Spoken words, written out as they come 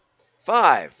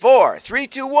5, 4, 3,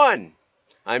 2, 1.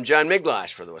 I'm John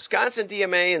Miglosh for the Wisconsin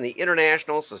DMA and the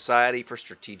International Society for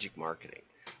Strategic Marketing.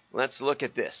 Let's look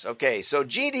at this. Okay, so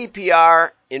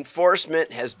GDPR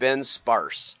enforcement has been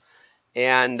sparse.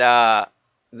 And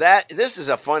this is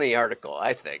a funny article,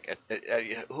 I think.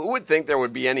 Who would think there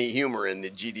would be any humor in the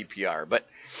GDPR? But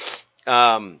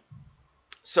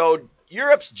so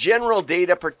Europe's General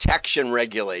Data Protection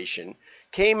Regulation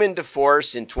came into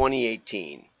force in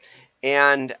 2018.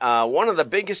 And one of the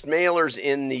biggest mailers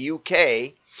in the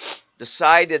UK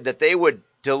decided that they would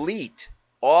delete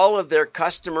all of their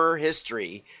customer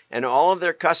history and all of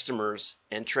their customers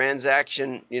and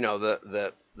transaction,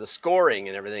 the scoring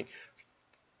and everything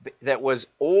that was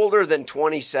older than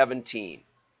 2017.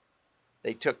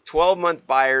 They took 12-month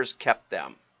buyers, kept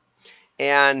them.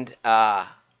 And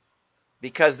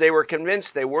because they were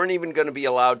convinced they weren't even going to be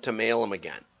allowed to mail them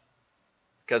again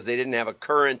because they didn't have a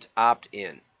current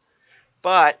opt-in.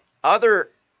 But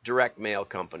other direct mail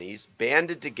companies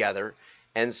banded together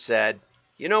and said,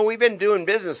 we've been doing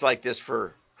business like this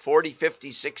for 40, 50,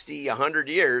 60, 100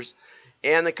 years,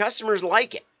 and the customers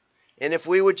like it. And if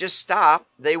we would just stop,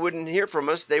 they wouldn't hear from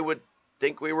us. They would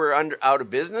think we were out of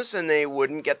business, and they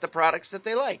wouldn't get the products that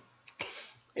they like.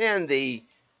 And the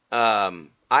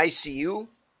ICU,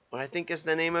 what I think is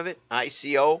the name of it,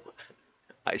 ICO,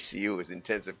 ICU is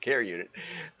intensive care unit.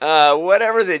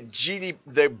 Whatever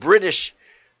the British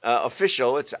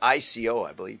official, it's ICO,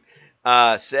 I believe,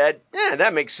 said, yeah,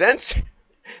 that makes sense.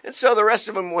 And so the rest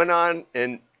of them went on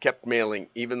and kept mailing,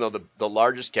 even though the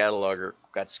largest cataloger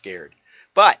got scared.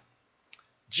 But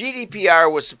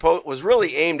GDPR was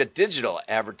really aimed at digital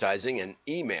advertising and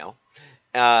email,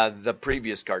 the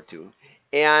previous cartoon,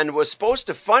 and was supposed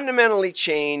to fundamentally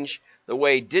change the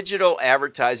way digital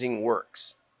advertising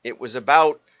works. It was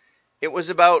about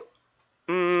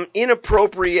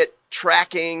inappropriate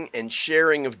tracking and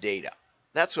sharing of data.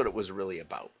 That's what it was really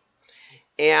about.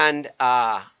 And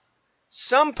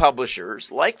some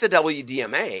publishers, like the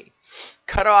WDMA,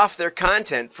 cut off their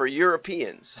content for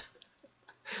Europeans.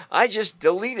 I just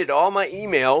deleted all my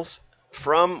emails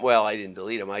I didn't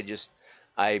delete them.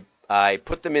 I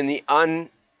put them in the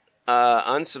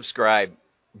unsubscribe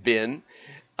bin.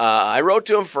 I wrote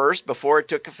to them first before it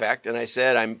took effect, and I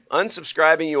said, I'm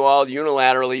unsubscribing you all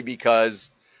unilaterally because,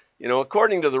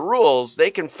 according to the rules, they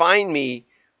can fine me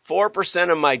 4%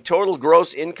 of my total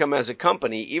gross income as a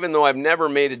company, even though I've never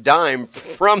made a dime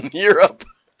from Europe.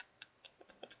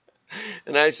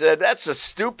 And I said, that's a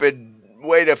stupid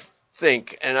way to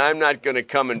think, and I'm not going to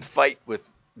come and fight with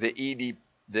the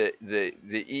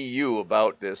EU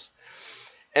about this.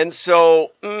 And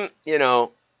so,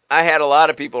 I had a lot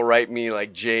of people write me,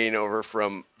 like Jane over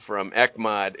from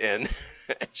ECMOD, and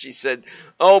she said,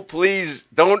 oh, please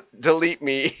don't delete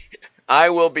me.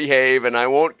 I will behave, and I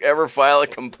won't ever file a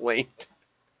complaint.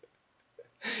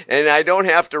 And I don't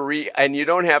have to and you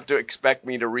don't have to expect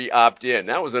me to re-opt in.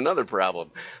 That was another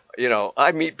problem.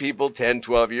 I meet people 10,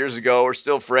 12 years ago. We're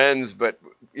still friends, but,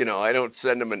 I don't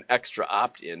send them an extra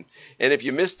opt-in. And if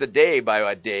you miss the day by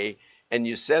a day and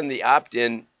you send the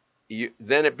opt-in,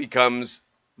 then it becomes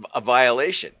a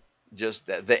violation, just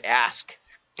the ask.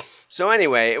 So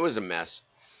anyway, it was a mess.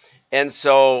 And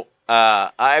so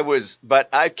but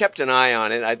I kept an eye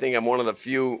on it. I think I'm one of the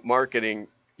few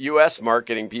U.S.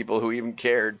 marketing people who even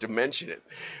cared to mention it.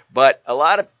 But a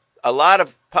lot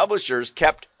of publishers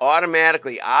kept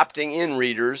automatically opting in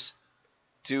readers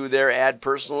to their ad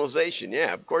personalization.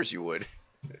 Yeah, of course you would.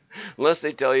 Unless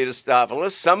they tell you to stop,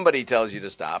 unless somebody tells you to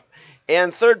stop.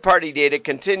 And third-party data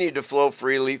continued to flow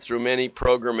freely through many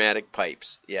programmatic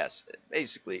pipes. Yes,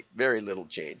 basically, very little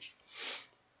changed.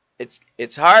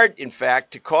 It's hard, in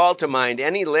fact, to call to mind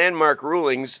any landmark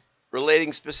rulings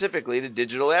relating specifically to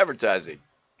digital advertising.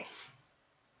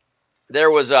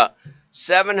 There was a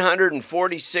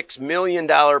 $746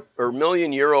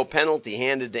 million euro penalty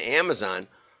handed to Amazon,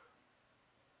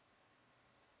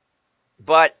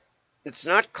 but it's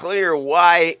not clear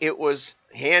why it was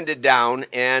handed down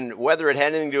and whether it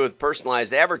had anything to do with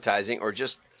personalized advertising or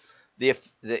just the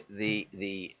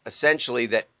essentially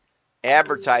that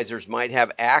advertisers might have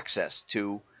access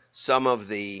to some of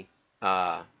the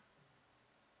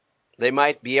they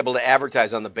might be able to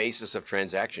advertise on the basis of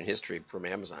transaction history from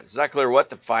Amazon. It's not clear what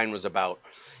the fine was about.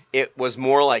 It was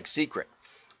more like secret.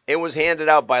 It was handed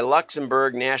out by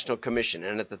Luxembourg National Commission,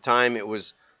 and at the time it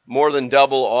was more than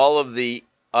double all of the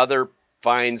other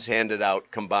fines handed out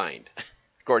combined,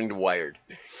 according to Wired.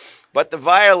 But the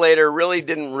violator really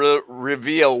didn't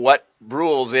reveal what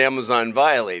rules Amazon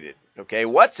violated. Okay,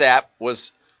 WhatsApp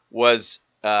was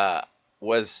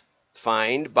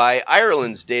fined by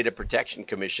Ireland's Data Protection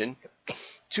Commission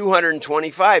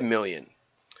 $225 million.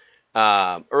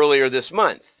 earlier this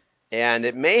month. And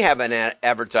it may have an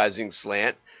advertising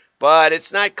slant, but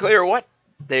it's not clear what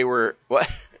they were.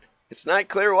 It's not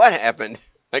clear what happened.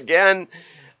 Again,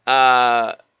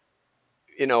 WhatsApp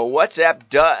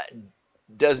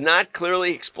does not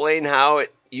clearly explain how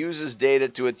it uses data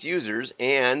to its users,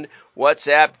 and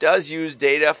WhatsApp does use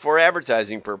data for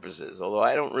advertising purposes, although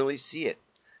I don't really see it.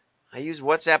 I use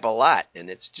WhatsApp a lot,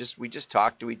 and we just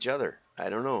talk to each other. I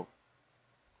don't know.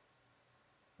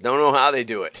 Don't know how they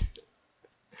do it.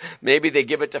 Maybe they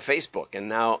give it to Facebook,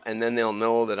 and then they'll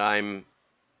know that I'm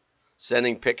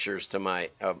sending pictures to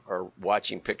or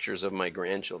watching pictures of my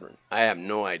grandchildren. I have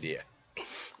no idea.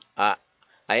 I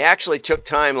actually took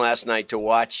time last night to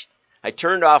watch. I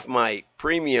turned off my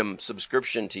premium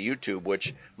subscription to YouTube,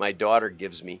 which my daughter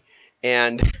gives me,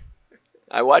 and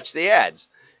I watched the ads,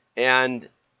 and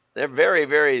they're very,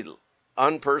 very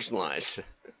unpersonalized.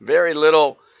 Very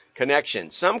little connection.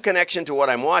 Some connection to what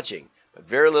I'm watching, but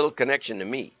very little connection to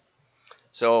me.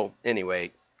 So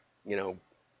anyway,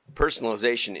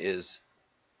 personalization is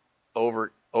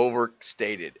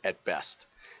overstated at best.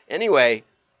 Anyway,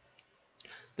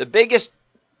 the biggest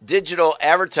digital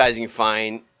advertising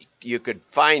fine you could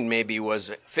find maybe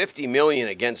was 50 million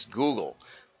against Google,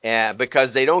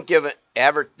 because they don't give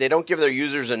their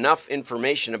users enough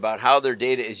information about how their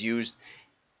data is used.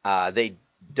 They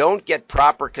don't get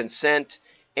proper consent,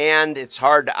 and it's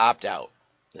hard to opt out.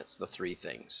 That's the three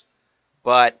things.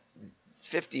 But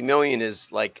 50 million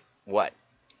is like what?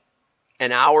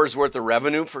 An hour's worth of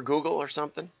revenue for Google or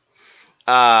something?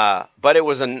 But it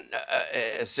was a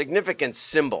significant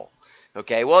symbol.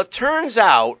 Okay, well, it turns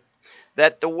out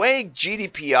that the way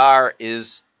GDPR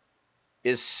is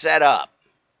set up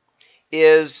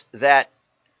is that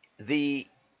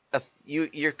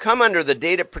you come under the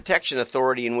Data Protection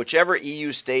Authority in whichever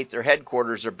EU state their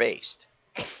headquarters are based.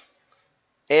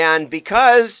 And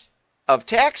because of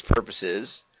tax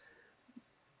purposes,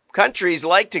 countries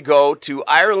like to go to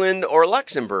Ireland or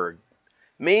Luxembourg.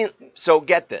 So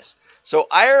get this. So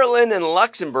Ireland and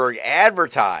Luxembourg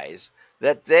advertise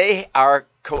that they are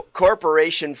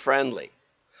corporation friendly.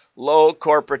 Low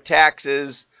corporate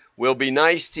taxes, we'll be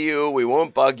nice to you, we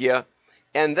won't bug you.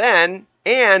 And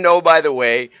oh, by the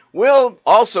way, we'll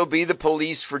also be the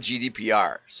police for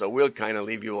GDPR. So we'll kind of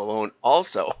leave you alone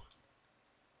also.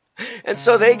 And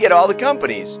so they get all the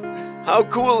companies. How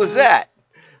cool is that?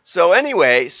 So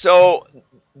anyway,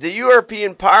 the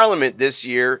European Parliament this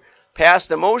year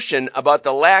passed a motion about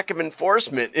the lack of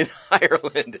enforcement in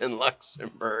Ireland and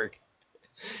Luxembourg.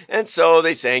 And so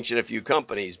they sanctioned a few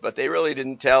companies, but they really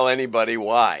didn't tell anybody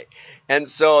why. And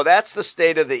so that's the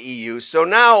state of the EU. So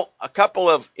now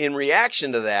in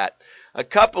reaction to that, a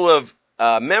couple of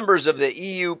members of the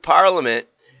EU Parliament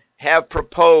have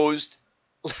proposed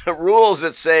rules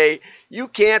that say you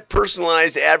can't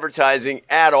personalize advertising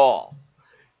at all.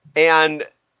 And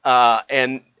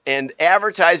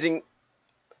advertising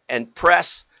and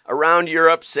press around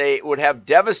Europe say it would have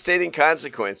devastating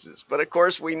consequences. But of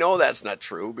course, we know that's not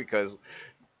true because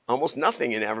almost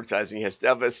nothing in advertising has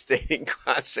devastating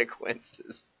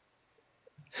consequences.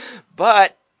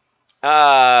 But,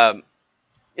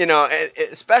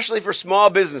 especially for small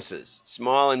businesses,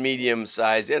 small and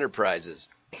medium-sized enterprises.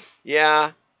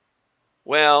 Yeah,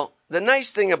 well, the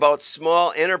nice thing about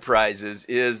small enterprises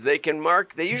is they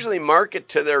usually market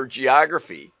to their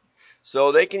geography.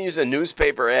 So they can use a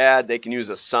newspaper ad, they can use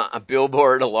a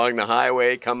billboard along the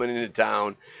highway coming into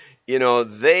town.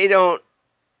 They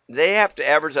have to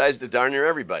advertise to darn near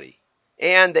everybody.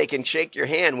 And they can shake your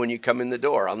hand when you come in the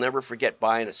door. I'll never forget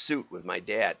buying a suit with my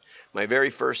dad, my very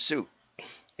first suit.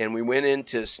 And we went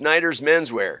into Snyder's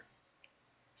Menswear.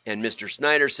 And Mr.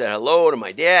 Snyder said hello to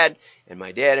my dad, and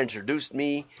my dad introduced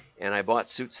me, and I bought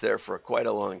suits there for quite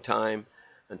a long time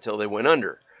until they went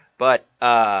under. But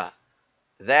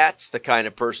that's the kind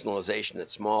of personalization that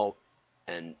small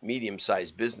and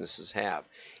medium-sized businesses have.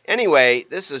 Anyway,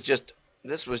 this was just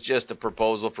a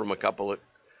proposal from a couple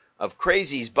of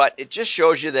crazies, but it just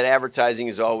shows you that advertising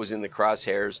is always in the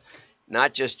crosshairs,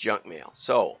 not just junk mail.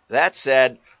 So that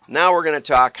said, now we're going to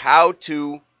talk how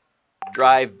to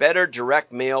drive better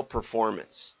direct mail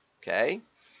performance. Okay?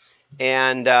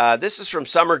 And this is from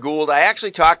Summer Gould. I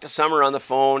actually talked to Summer on the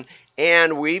phone,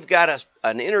 and we've got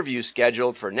an interview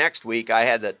scheduled for next week. I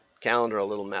had the calendar a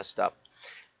little messed up.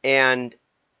 And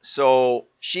so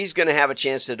she's going to have a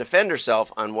chance to defend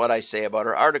herself on what I say about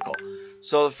her article.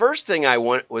 So the first thing I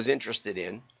was interested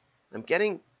in, I'm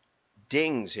getting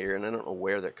dings here, and I don't know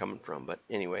where they're coming from. But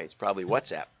anyway, it's probably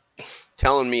WhatsApp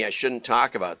telling me I shouldn't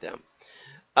talk about them.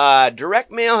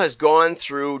 Direct mail has gone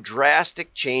through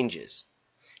drastic changes.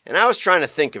 And I was trying to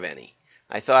think of any.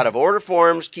 I thought of order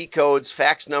forms, key codes,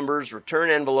 fax numbers, return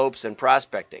envelopes, and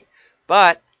prospecting.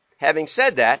 But having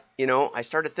said that, I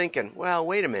started thinking, well,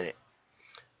 wait a minute.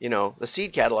 The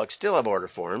seed catalogs still have order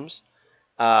forms.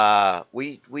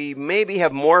 We maybe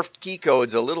have morphed key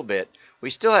codes a little bit. We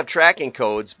still have tracking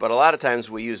codes, but a lot of times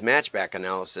we use matchback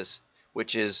analysis,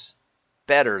 which is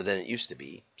better than it used to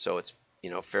be. So it's,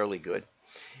 fairly good.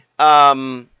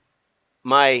 My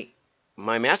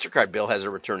MasterCard bill has a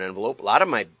return envelope. A lot of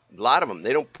them,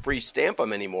 they don't pre-stamp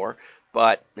them anymore,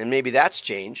 and maybe that's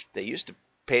changed. They used to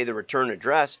pay the return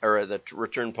address or the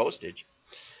return postage.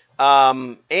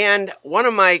 And one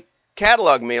of my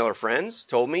catalog mailer friends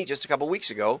told me just a couple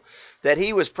weeks ago that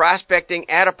he was prospecting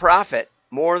at a profit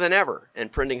more than ever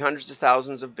and printing hundreds of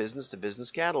thousands of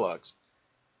business-to-business catalogs.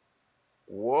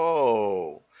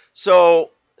 Whoa.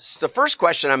 So the first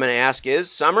question I'm going to ask is,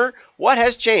 Summer, what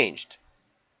has changed?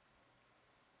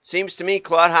 Seems to me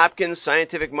Claude Hopkins,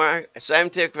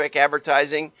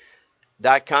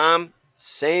 scientificadvertising.com,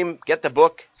 same, get the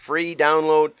book, free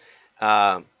download,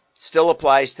 still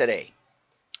applies today.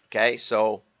 Okay,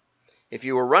 so if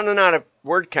you were running out of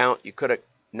word count, you could have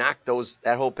knocked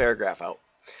that whole paragraph out.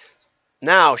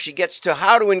 Now she gets to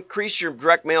how to increase your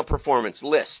direct mail performance.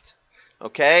 List.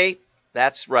 Okay,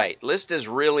 that's right. List is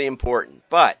really important.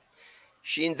 But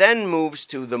she then moves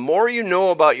to the more you know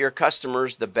about your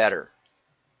customers, the better.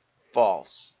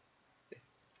 False.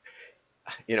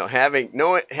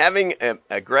 Having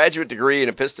a graduate degree in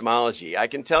epistemology, I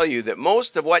can tell you that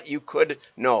most of what you could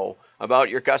know about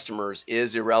your customers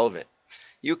is irrelevant.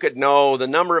 You could know the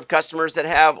number of customers that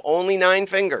have only 9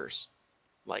 fingers,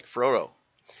 like Frodo.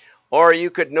 Or you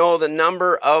could know the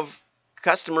number of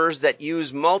customers that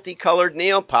use multicolored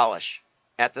nail polish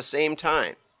at the same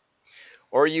time.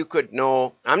 Or you could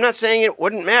know, I'm not saying it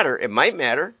wouldn't matter. It might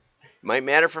matter. It might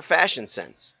matter for fashion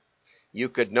sense. You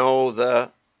could know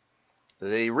the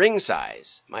ring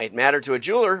size. Might matter to a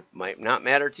jeweler, might not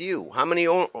matter to you. How many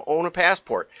own a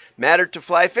passport? Mattered to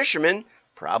fly fishermen,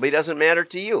 probably doesn't matter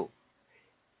to you.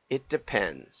 It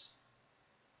depends.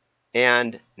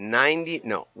 And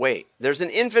there's an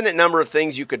infinite number of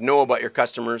things you could know about your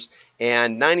customers,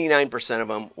 and 99% of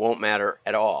them won't matter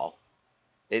at all.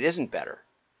 It isn't better.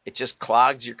 It just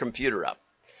clogs your computer up.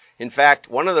 In fact,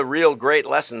 one of the real great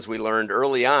lessons we learned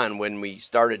early on when we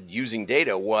started using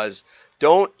data was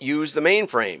don't use the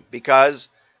mainframe because,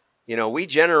 we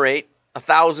generate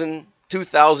 1,000,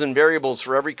 2,000 variables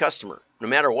for every customer, no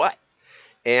matter what.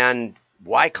 And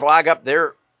why clog up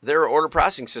their order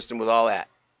processing system with all that?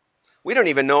 We don't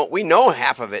even know. We know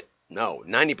half of it. No,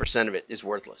 90% of it is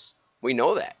worthless. We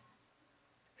know that.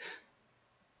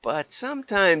 But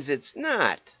sometimes it's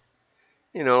not.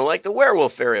 Like the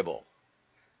werewolf variable,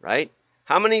 right?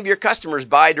 How many of your customers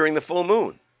buy during the full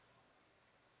moon?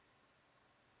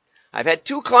 I've had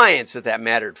 2 clients that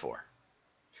mattered for.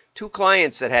 2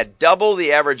 clients that had double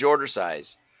the average order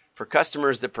size for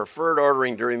customers that preferred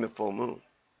ordering during the full moon.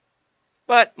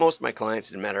 But most of my clients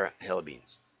didn't matter a hill of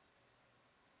beans.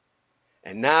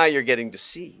 And now you're getting to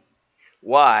see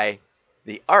why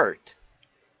the art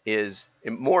is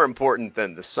more important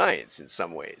than the science in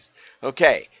some ways.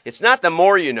 Okay, it's not the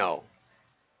more you know.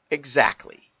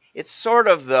 Exactly. It's sort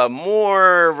of the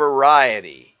more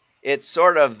variety. It's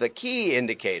sort of the key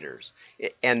indicators.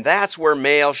 And that's where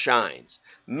mail shines.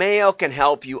 Mail can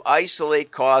help you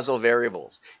isolate causal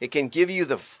variables. It can give you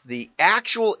the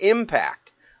actual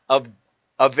impact of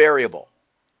a variable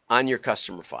on your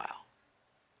customer file.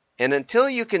 And until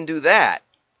you can do that,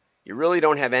 you really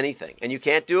don't have anything. And you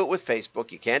can't do it with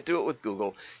Facebook. You can't do it with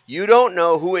Google. You don't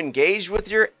know who engaged with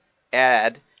your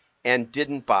ad and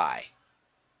didn't buy.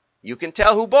 You can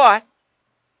tell who bought,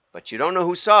 but you don't know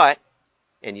who saw it.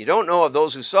 And you don't know of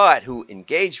those who saw it who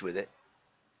engaged with it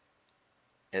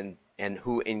and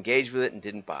who engaged with it and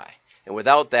didn't buy. And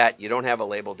without that, you don't have a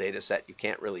label data set. You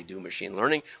can't really do machine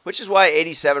learning, which is why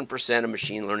 87% of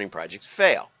machine learning projects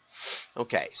fail.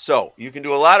 Okay, so you can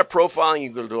do a lot of profiling,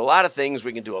 you can do a lot of things,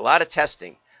 we can do a lot of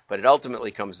testing, but it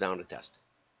ultimately comes down to testing.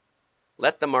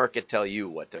 Let the market tell you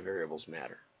what the variables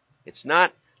matter. It's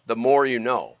not the more you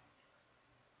know,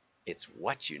 it's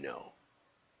what you know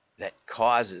that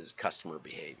causes customer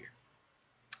behavior.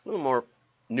 A little more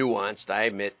nuanced, I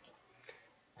admit.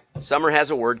 Summer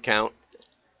has a word count.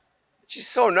 She's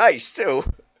so nice, too.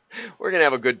 We're going to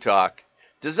have a good talk.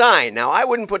 Design. Now, I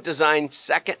wouldn't put design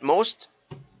second. Most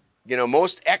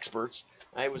experts.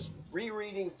 I was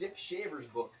rereading Dick Shaver's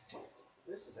book.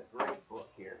 This is a great book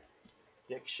here.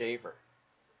 Dick Shaver.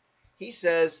 He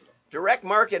says direct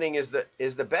marketing is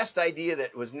the best idea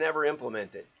that was never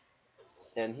implemented.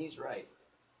 And he's right.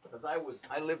 Because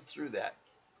I lived through that.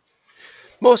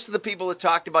 Most of the people that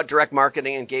talked about direct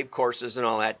marketing and gave courses and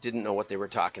all that didn't know what they were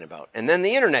talking about. And then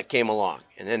the internet came along,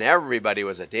 and then everybody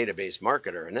was a database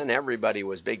marketer, and then everybody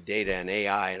was big data and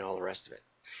AI and all the rest of it.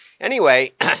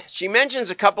 Anyway, she mentions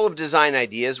a couple of design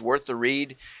ideas worth the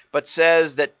read, but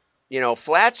says that,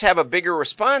 flats have a bigger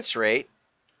response rate.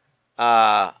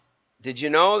 Did you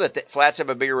know that the flats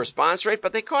have a bigger response rate,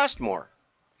 but they cost more?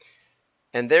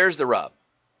 And there's the rub.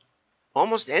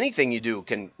 Almost anything you do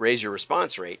can raise your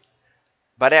response rate,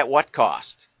 but at what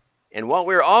cost? And what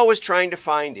we're always trying to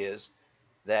find is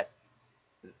that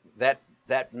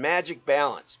magic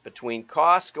balance between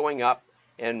costs going up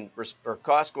or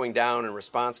costs going down and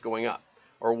response going up,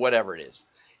 or whatever it is.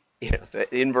 The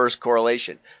inverse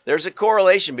correlation. There's a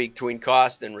correlation between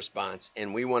cost and response,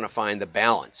 and we want to find the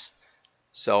balance.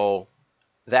 So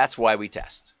that's why we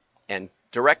test. And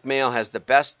direct mail has the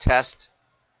best test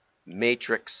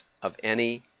matrix of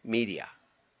any media.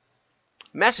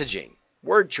 Messaging,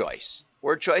 word choice.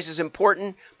 Word choice is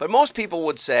important, but most people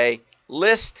would say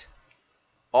list,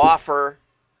 offer,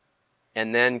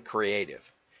 and then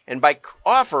creative. And by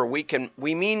offer,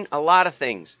 we mean a lot of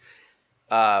things.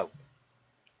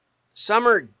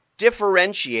 Summer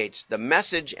differentiates the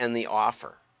message and the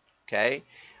offer, okay?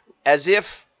 As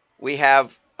if we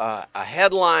have a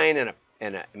headline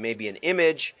and maybe an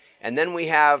image, and then we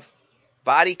have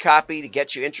body copy to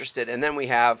get you interested, and then we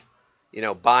have,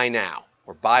 buy now,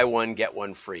 or buy one, get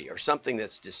one free, or something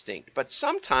that's distinct. But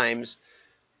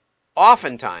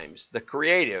oftentimes, the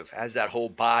creative, as that whole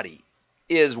body,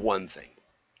 is one thing.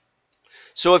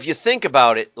 So if you think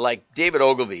about it, like David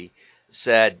Ogilvy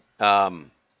said,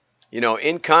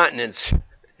 incontinence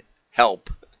help.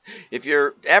 If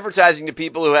you're advertising to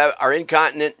people who are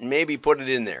incontinent, maybe put it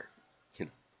in there.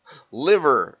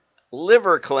 Liver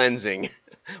cleansing,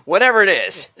 whatever it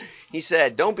is. He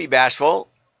said, don't be bashful.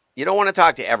 You don't want to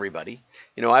talk to everybody.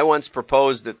 I once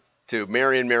proposed to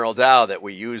Mary and Merrill Dow that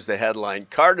we use the headline,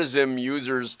 Cardism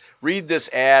users read this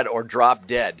ad or drop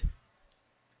dead.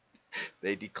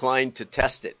 They declined to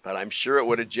test it, but I'm sure it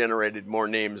would have generated more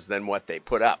names than what they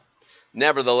put up.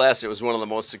 Nevertheless, it was one of the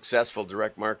most successful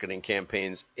direct marketing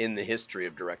campaigns in the history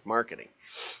of direct marketing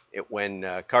when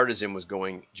Cardism was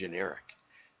going generic.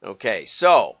 Okay,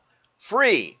 so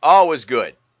free, always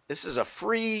good. This is a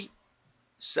free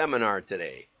seminar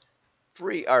today,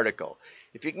 free article.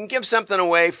 If you can give something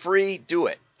away free, do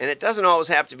it. And it doesn't always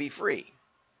have to be free.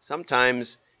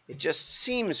 Sometimes it just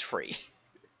seems free.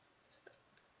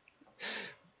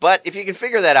 But if you can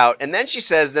figure that out, and then she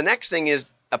says the next thing is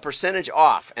a percentage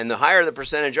off. And the higher the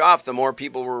percentage off, the more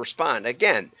people will respond.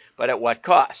 Again, but at what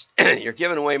cost? You're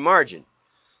giving away margin.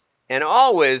 And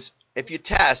always, if you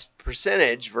test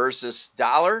percentage versus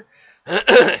dollar,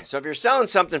 so if you're selling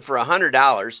something for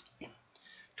 $100,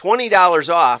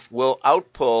 $20 off will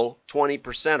outpull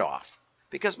 20% off.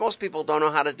 Because most people don't know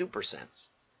how to do percents,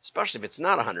 especially if it's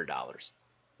not $100.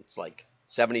 It's like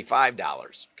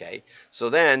 $75, okay? So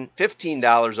then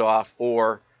 $15 off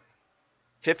or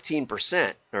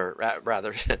 15%, or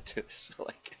rather, I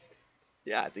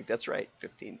think that's right,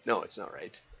 15. No, it's not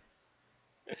right.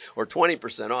 Or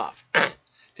 20% off.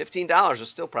 $15 will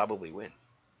still probably win.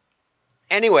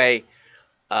 Anyway,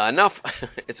 enough.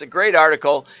 It's a great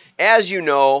article. As you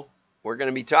know, we're going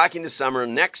to be talking to Summer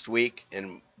next week,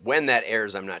 and when that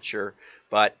airs, I'm not sure.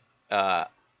 But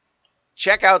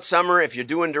check out Summer if you're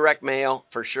doing direct mail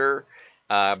for sure,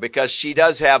 because she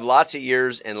does have lots of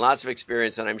years and lots of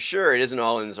experience, and I'm sure it isn't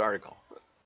all in this article.